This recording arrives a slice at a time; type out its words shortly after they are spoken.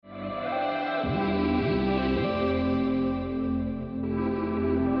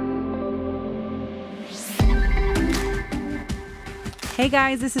Hey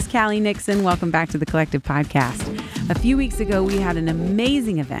guys, this is Callie Nixon. Welcome back to the Collective Podcast. A few weeks ago, we had an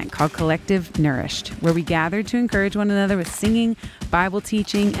amazing event called Collective Nourished, where we gathered to encourage one another with singing, Bible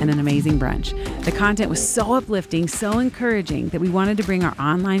teaching, and an amazing brunch. The content was so uplifting, so encouraging that we wanted to bring our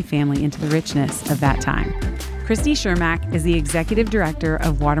online family into the richness of that time. Christy Chermak is the executive director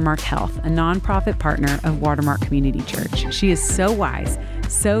of Watermark Health, a nonprofit partner of Watermark Community Church. She is so wise,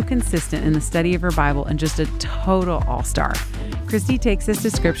 so consistent in the study of her Bible, and just a total all-star. Christy takes us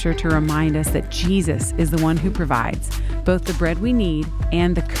to Scripture to remind us that Jesus is the one who provides both the bread we need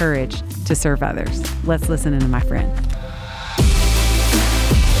and the courage to serve others. Let's listen in, my friend.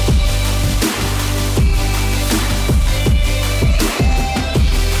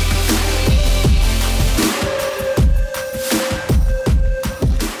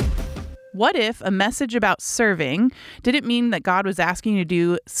 What if a message about serving didn't mean that God was asking you to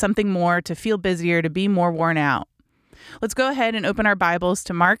do something more, to feel busier, to be more worn out? Let's go ahead and open our Bibles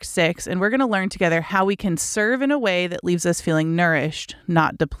to Mark 6, and we're going to learn together how we can serve in a way that leaves us feeling nourished,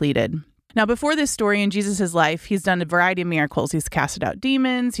 not depleted. Now, before this story in Jesus' life, he's done a variety of miracles. He's casted out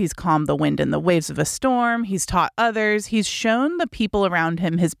demons. He's calmed the wind and the waves of a storm. He's taught others. He's shown the people around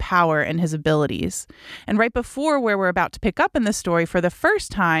him his power and his abilities. And right before where we're about to pick up in the story, for the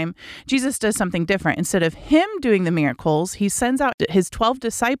first time, Jesus does something different. Instead of him doing the miracles, he sends out his 12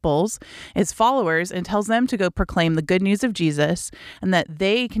 disciples, his followers, and tells them to go proclaim the good news of Jesus and that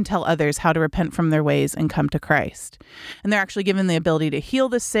they can tell others how to repent from their ways and come to Christ. And they're actually given the ability to heal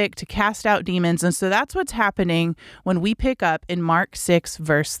the sick, to cast out demons. And so that's what's happening when we pick up in Mark 6,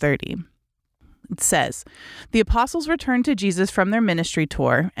 verse 30. It says, "The apostles returned to Jesus from their ministry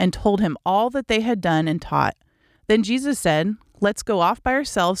tour and told him all that they had done and taught. Then Jesus said, 'Let's go off by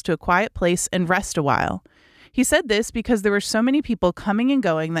ourselves to a quiet place and rest a while.' He said this because there were so many people coming and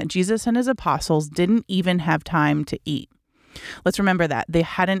going that Jesus and his apostles didn't even have time to eat." Let's remember that. They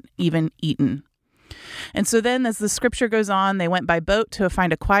hadn't even eaten. And so then as the scripture goes on, they went by boat to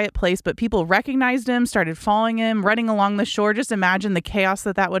find a quiet place, but people recognized him, started following him, running along the shore. Just imagine the chaos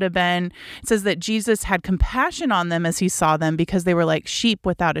that would have been. It says that Jesus had compassion on them as he saw them because they were like sheep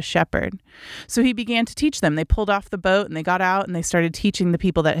without a shepherd. So he began to teach them. They pulled off the boat and they got out and they started teaching the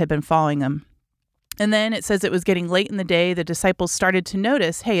people that had been following him. And then it says it was getting late in the day. The disciples started to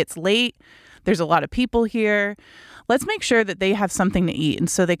notice, hey, it's late. There's a lot of people here. Let's make sure that they have something to eat. And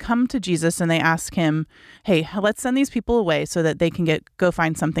so they come to Jesus and they ask him, hey, let's send these people away so that they can go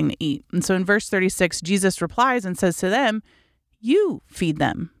find something to eat. And so in verse 36, Jesus replies and says to them, "You feed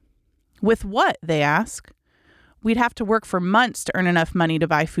them." "With what?" they ask. "We'd have to work for months to earn enough money to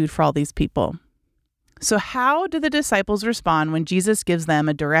buy food for all these people." So how do the disciples respond when Jesus gives them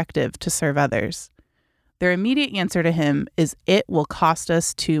a directive to serve others? Their immediate answer to him is, "It will cost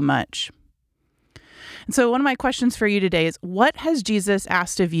us too much." And so one of my questions for you today is, what has Jesus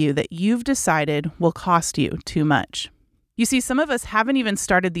asked of you that you've decided will cost you too much? You see, some of us haven't even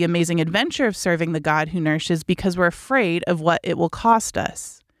started the amazing adventure of serving the God who nourishes because we're afraid of what it will cost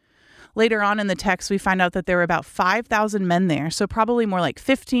us. Later on in the text, we find out that there were about 5,000 men there, so probably more like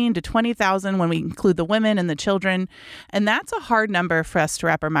 15 to 20,000 when we include the women and the children. And that's a hard number for us to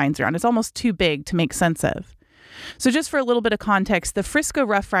wrap our minds around. It's almost too big to make sense of. So just for a little bit of context, the Frisco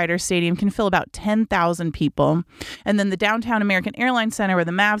Rough Riders Stadium can fill about 10,000 people. And then the downtown American Airlines Center where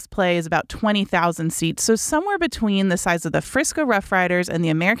the Mavs play is about 20,000 seats. So somewhere between the size of the Frisco Rough Riders and the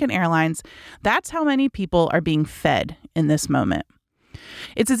American Airlines, that's how many people are being fed in this moment.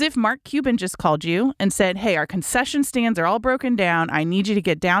 It's as if Mark Cuban just called you and said, hey, our concession stands are all broken down. I need you to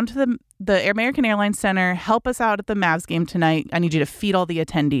get down to the American Airlines Center, help us out at the Mavs game tonight. I need you to feed all the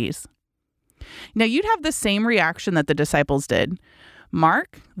attendees. Now, you'd have the same reaction that the disciples did.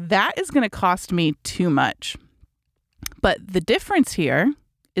 Mark, that is going to cost me too much. But the difference here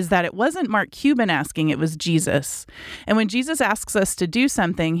is that it wasn't Mark Cuban asking, it was Jesus. And when Jesus asks us to do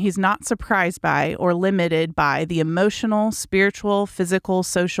something, he's not surprised by or limited by the emotional, spiritual, physical,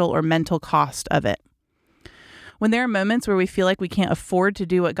 social, or mental cost of it. When there are moments where we feel like we can't afford to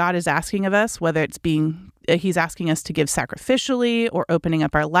do what God is asking of us, whether it's he's asking us to give sacrificially or opening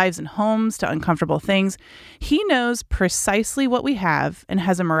up our lives and homes to uncomfortable things, he knows precisely what we have and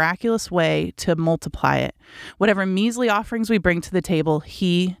has a miraculous way to multiply it. Whatever measly offerings we bring to the table,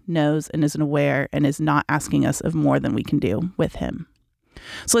 he knows and is aware and is not asking us of more than we can do with him.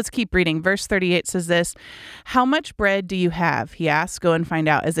 So let's keep reading. Verse 38 says this, "How much bread do you have?" he asked. Go and find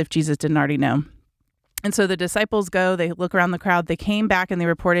out, as if Jesus didn't already know. And so the disciples go, they look around the crowd, they came back and they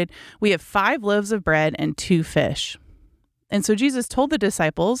reported, "We have 5 loaves of bread and 2 fish. And so Jesus told the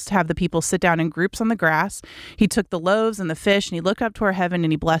disciples to have the people sit down in groups on the grass. He took the loaves and the fish, and he looked up toward heaven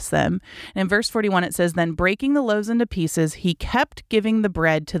and he blessed them. And in verse 41, it says, then breaking the loaves into pieces, he kept giving the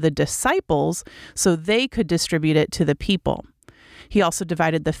bread to the disciples so they could distribute it to the people. He also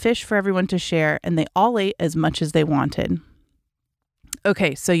divided the fish for everyone to share, and they all ate as much as they wanted.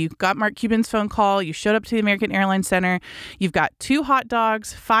 Okay, so you got Mark Cuban's phone call. You showed up to the American Airlines Center. You've got 2 hot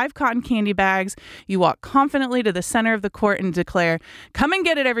dogs, 5 cotton candy bags. You walk confidently to the center of the court and declare, come and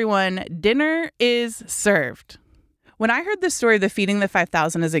get it, everyone. Dinner is served. When I heard the story of the feeding the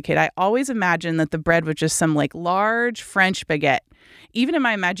 5,000 as a kid, I always imagined that the bread was just some large French baguette. Even in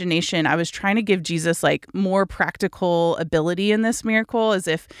my imagination, I was trying to give Jesus more practical ability in this miracle, as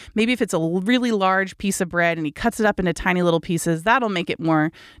if maybe if it's a really large piece of bread and he cuts it up into tiny little pieces, that'll make it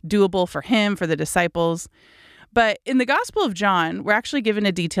more doable for him, for the disciples. But in the Gospel of John, we're actually given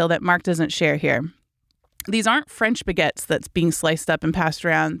a detail that Mark doesn't share here. These aren't French baguettes that's being sliced up and passed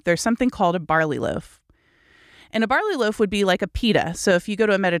around. There's something called a barley loaf. And a barley loaf would be like a pita. So if you go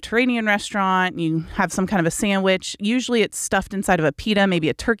to a Mediterranean restaurant, you have some kind of a sandwich, usually it's stuffed inside of a pita, maybe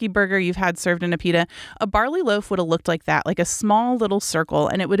a turkey burger you've had served in a pita. A barley loaf would have looked like that, like a small little circle,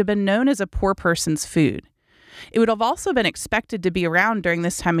 and it would have been known as a poor person's food. It would have also been expected to be around during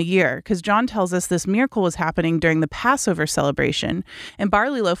this time of year, because John tells us this miracle was happening during the Passover celebration, and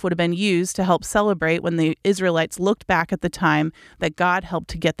barley loaf would have been used to help celebrate when the Israelites looked back at the time that God helped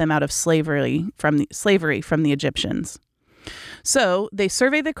to get them out of slavery from the Egyptians. So they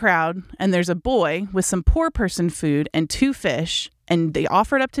survey the crowd, and there's a boy with some poor person food and 2 fish, and they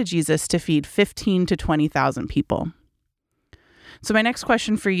offer it up to Jesus to feed 15 to 20,000 people. So my next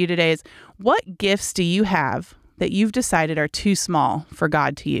question for you today is, what gifts do you have that you've decided are too small for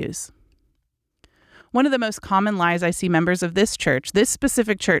God to use? One of the most common lies I see members of this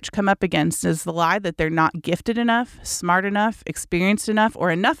specific church, come up against is the lie that they're not gifted enough, smart enough, experienced enough, or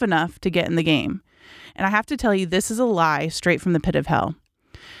enough to get in the game. And I have to tell you, this is a lie straight from the pit of hell.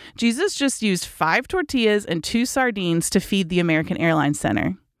 Jesus just used 5 tortillas and 2 sardines to feed the American Airlines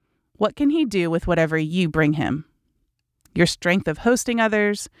Center. What can he do with whatever you bring him? Your strength of hosting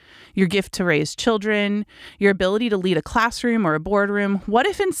others, your gift to raise children, your ability to lead a classroom or a boardroom. What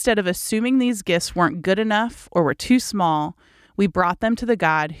if instead of assuming these gifts weren't good enough or were too small, we brought them to the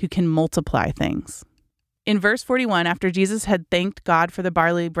God who can multiply things? In verse 41, after Jesus had thanked God for the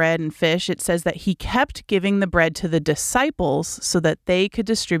barley bread and fish, it says that he kept giving the bread to the disciples so that they could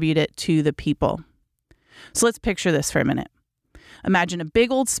distribute it to the people. So let's picture this for a minute. Imagine a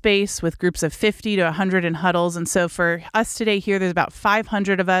big old space with groups of 50 to 100 in huddles. And so for us today here, there's about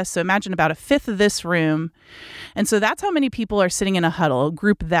 500 of us. So imagine about a fifth of this room. And so that's how many people are sitting in a huddle, a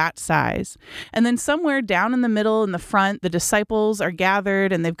group that size. And then somewhere down in the middle, in the front, the disciples are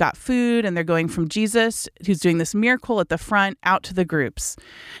gathered and they've got food and they're going from Jesus, who's doing this miracle at the front, out to the groups.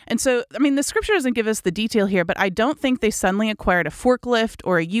 And so, the scripture doesn't give us the detail here, but I don't think they suddenly acquired a forklift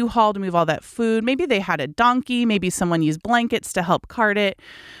or a U-Haul to move all that food. Maybe they had a donkey, maybe someone used blankets to help cart it,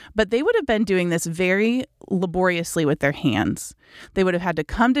 but they would have been doing this very laboriously with their hands. They would have had to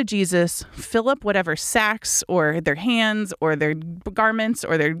come to Jesus, fill up whatever sacks or their hands or their garments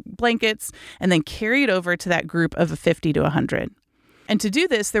or their blankets, and then carry it over to that group of 50 to 100. And to do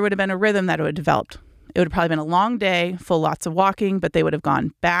this, there would have been a rhythm that would have developed. It would have probably been a long day, full lots of walking, but they would have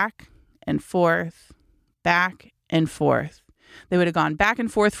gone back and forth, back and forth. They would have gone back and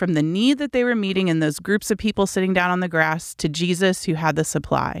forth from the need that they were meeting in those groups of people sitting down on the grass to Jesus who had the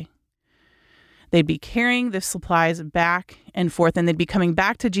supply. They'd be carrying the supplies back and forth, and they'd be coming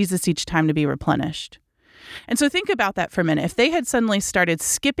back to Jesus each time to be replenished. And so think about that for a minute. If they had suddenly started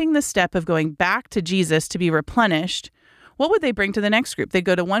skipping the step of going back to Jesus to be replenished, what would they bring to the next group? They'd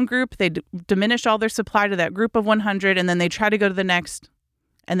go to one group, they'd diminish all their supply to that group of 100, and then they'd try to go to the next,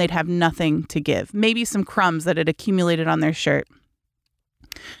 and they'd have nothing to give. Maybe some crumbs that had accumulated on their shirt.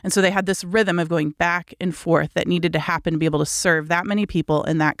 And so they had this rhythm of going back and forth that needed to happen to be able to serve that many people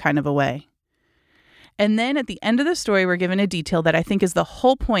in that kind of a way. And then at the end of the story, we're given a detail that I think is the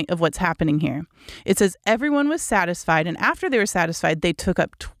whole point of what's happening here. It says everyone was satisfied, and after they were satisfied, they took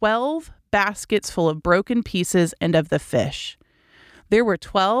up 12 baskets full of broken pieces and of the fish. There were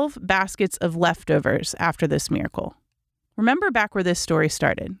 12 baskets of leftovers after this miracle. Remember back where this story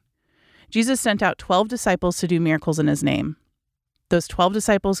started. Jesus sent out 12 disciples to do miracles in his name. Those 12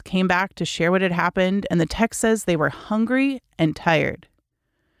 disciples came back to share what had happened, and the text says they were hungry and tired.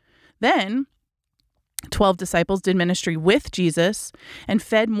 Then 12 disciples did ministry with Jesus and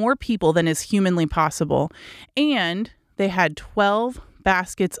fed more people than is humanly possible, and they had 12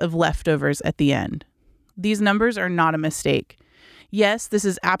 baskets of leftovers at the end. These numbers are not a mistake. Yes, this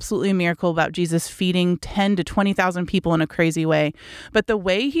is absolutely a miracle about Jesus feeding 10 to 20,000 people in a crazy way, but the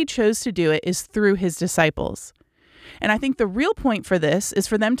way he chose to do it is through his disciples. And I think the real point for this is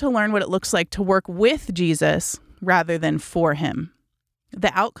for them to learn what it looks like to work with Jesus rather than for him.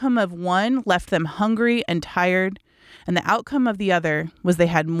 The outcome of one left them hungry and tired, and the outcome of the other was they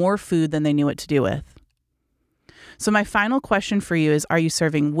had more food than they knew what to do with. So my final question for you is, are you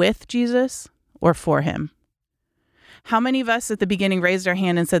serving with Jesus or for him? How many of us at the beginning raised our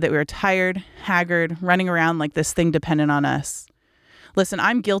hand and said that we were tired, haggard, running around like this thing depended on us? Listen,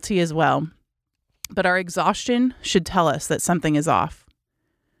 I'm guilty as well, but our exhaustion should tell us that something is off.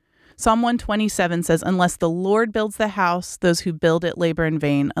 Psalm 127 says, unless the Lord builds the house, those who build it labor in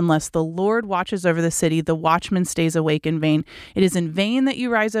vain. Unless the Lord watches over the city, the watchman stays awake in vain. It is in vain that you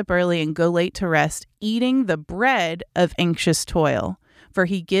rise up early and go late to rest, eating the bread of anxious toil, for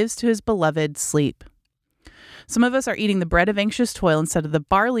he gives to his beloved sleep. Some of us are eating the bread of anxious toil instead of the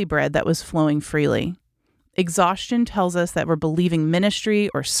barley bread that was flowing freely. Exhaustion tells us that we're believing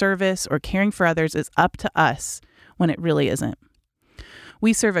ministry or service or caring for others is up to us when it really isn't.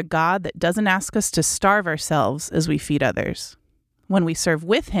 We serve a God that doesn't ask us to starve ourselves as we feed others. When we serve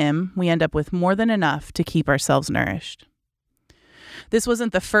with him, we end up with more than enough to keep ourselves nourished. This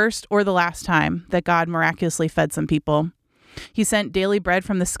wasn't the first or the last time that God miraculously fed some people. He sent daily bread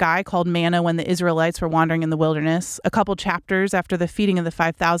from the sky called manna when the Israelites were wandering in the wilderness. A couple chapters after the feeding of the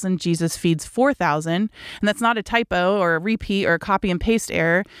 5,000, Jesus feeds 4,000. And that's not a typo or a repeat or a copy and paste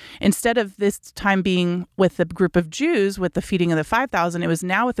error. Instead of this time being with the group of Jews with the feeding of the 5,000, it was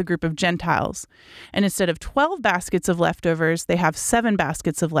now with a group of Gentiles. And instead of 12 baskets of leftovers, they have 7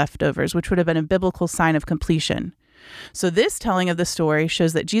 baskets of leftovers, which would have been a biblical sign of completion. So this telling of the story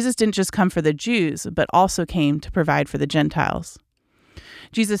shows that Jesus didn't just come for the Jews, but also came to provide for the Gentiles.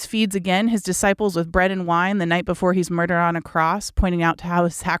 Jesus feeds again his disciples with bread and wine the night before he's murdered on a cross, pointing out to how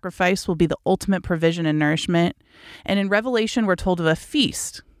his sacrifice will be the ultimate provision and nourishment. And in Revelation, we're told of a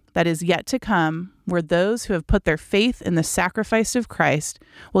feast that is yet to come, where those who have put their faith in the sacrifice of Christ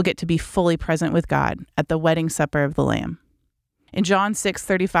will get to be fully present with God at the wedding supper of the Lamb. In John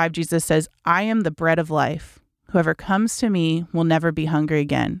 6:35, Jesus says, I am the bread of life. Whoever comes to me will never be hungry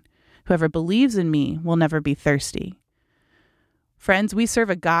again. Whoever believes in me will never be thirsty. Friends, we serve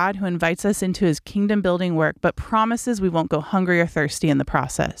a God who invites us into his kingdom-building work, but promises we won't go hungry or thirsty in the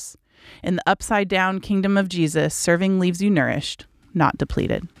process. In the upside-down kingdom of Jesus, serving leaves you nourished, not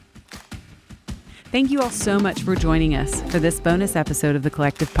depleted. Thank you all so much for joining us for this bonus episode of the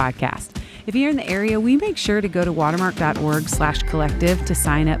Collective Podcast. If you're in the area, we make sure to go to watermark.org/collective to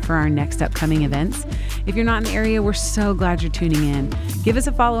sign up for our next upcoming events. If you're not in the area, we're so glad you're tuning in. Give us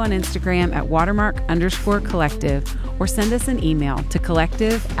a follow on Instagram at watermark_collective or send us an email to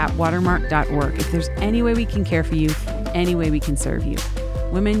collective@watermark.org if there's any way we can care for you, any way we can serve you.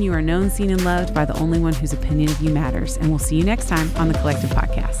 Women, you are known, seen, and loved by the only one whose opinion of you matters. And we'll see you next time on the Collective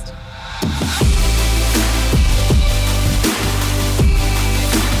Podcast.